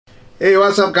Hey,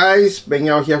 what's up guys? Beng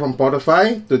Yeow here from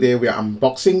Porta-Fi. Today we are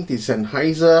unboxing the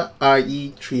Sennheiser IE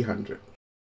 300.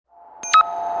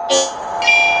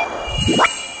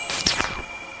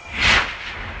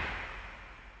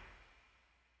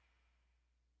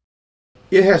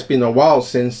 It has been a while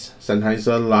since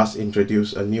Sennheiser last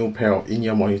introduced a new pair of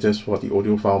in-ear monitors for the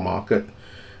audiophile market.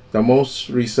 The most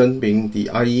recent being the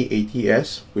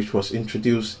IE80S, which was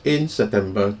introduced in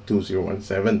September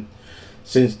 2017.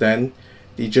 Since then,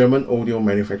 the German audio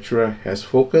manufacturer has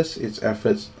focused its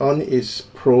efforts on its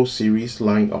Pro series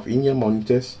line of in-ear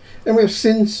monitors, and we have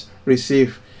since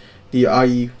received the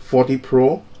IE40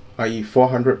 Pro,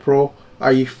 IE400 Pro,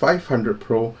 IE500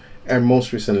 Pro, and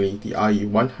most recently the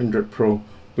IE100 Pro,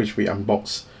 which we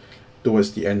unboxed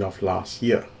towards the end of last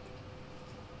year.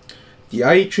 The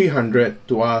IE300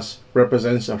 to us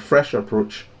represents a fresh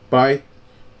approach by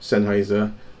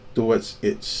Sennheiser towards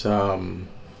its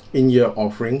in-ear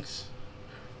offerings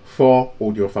for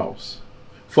audiophiles.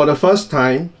 For the first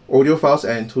time, audiophiles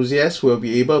and enthusiasts will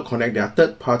be able to connect their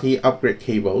third-party upgrade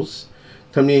cables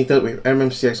terminated with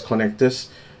MMCX connectors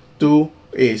to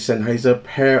a Sennheiser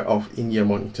pair of in-ear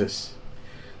monitors.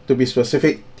 To be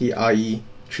specific, the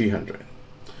IE300.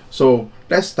 So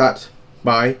let's start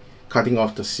by cutting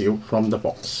off the seal from the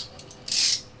box.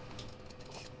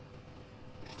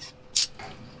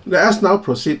 Let us now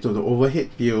proceed to the overhead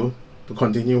view to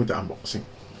continue the unboxing.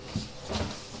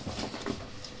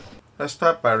 Let's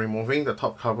start by removing the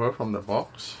top cover from the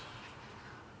box.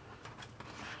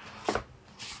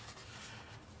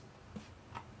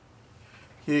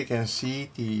 Here you can see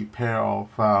the pair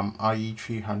of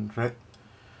IE300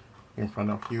 in front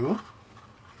of you.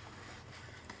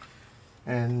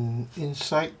 And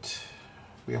inside,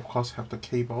 we of course have the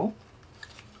cable.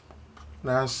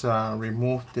 Let's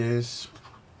remove this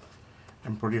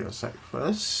and put it aside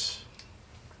first.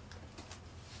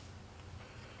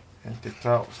 And take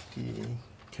out the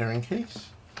carrying case.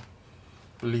 I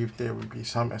believe there will be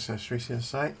some accessories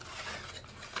inside.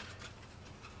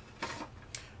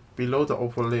 Below the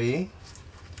overlay,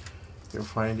 you'll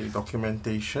find the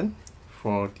documentation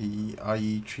for the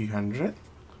IE300.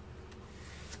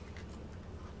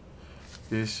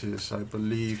 This is, I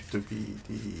believe, to be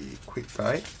the quick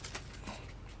guide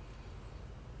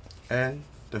and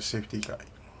the safety guide.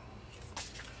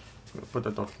 We'll put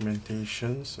the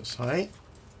documentations aside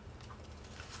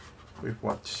with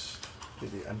what's in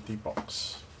the empty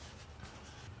box.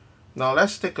 Now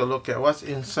let's take a look at what's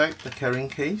inside the carrying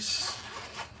case.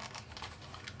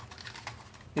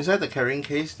 Inside the carrying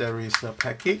case there is a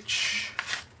package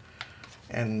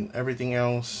and everything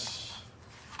else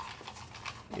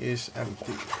is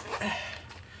empty.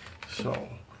 So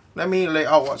let me lay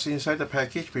out what's inside the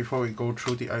package before we go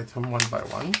through the item one by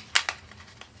one.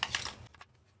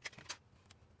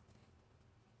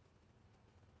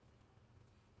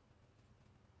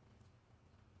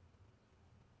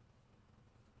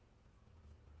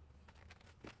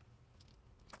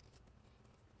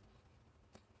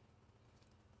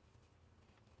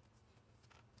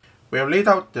 We have laid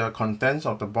out the contents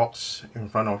of the box in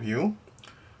front of you.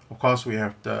 Of course, we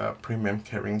have the premium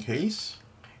carrying case,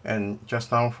 and just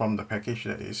now from the package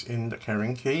that is in the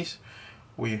carrying case,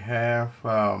 we have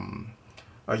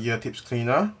a ear tips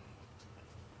cleaner,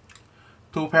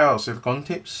 two pairs of silicone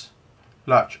tips,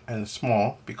 large and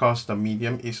small because the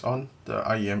medium is on the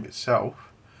IEM itself,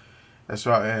 as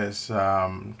well as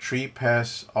three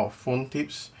pairs of phone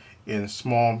tips in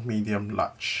small, medium,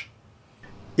 large.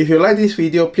 If you like this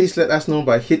video, please let us know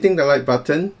by hitting the like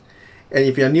button, and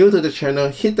if you are new to the channel,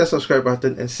 hit the subscribe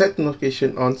button and set the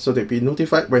notification on so that you'll be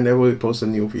notified whenever we post a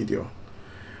new video.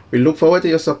 We look forward to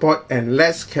your support, and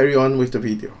let's carry on with the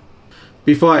video.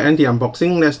 Before I end the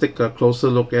unboxing, let's take a closer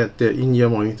look at the in-ear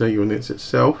monitor units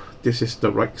itself. This is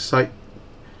the right side.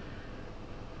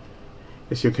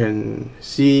 As you can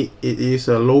see, it is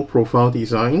a low profile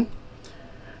design.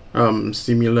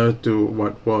 Similar to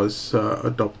what was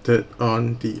adopted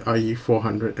on the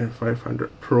IE400 and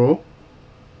 500 Pro.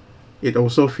 It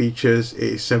also features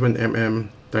a 7mm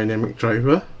dynamic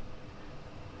driver,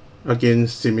 again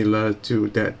similar to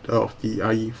that of the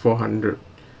IE400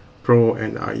 Pro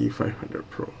and IE500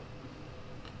 Pro.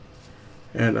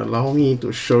 And allow me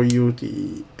to show you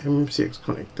the MMCX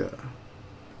connector.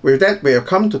 With that, we have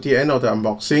come to the end of the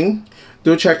unboxing.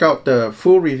 Do check out the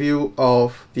full review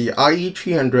of the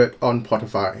IE300 on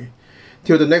Porta-Fi.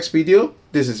 Till the next video,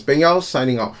 this is Beng Yeow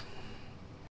signing off.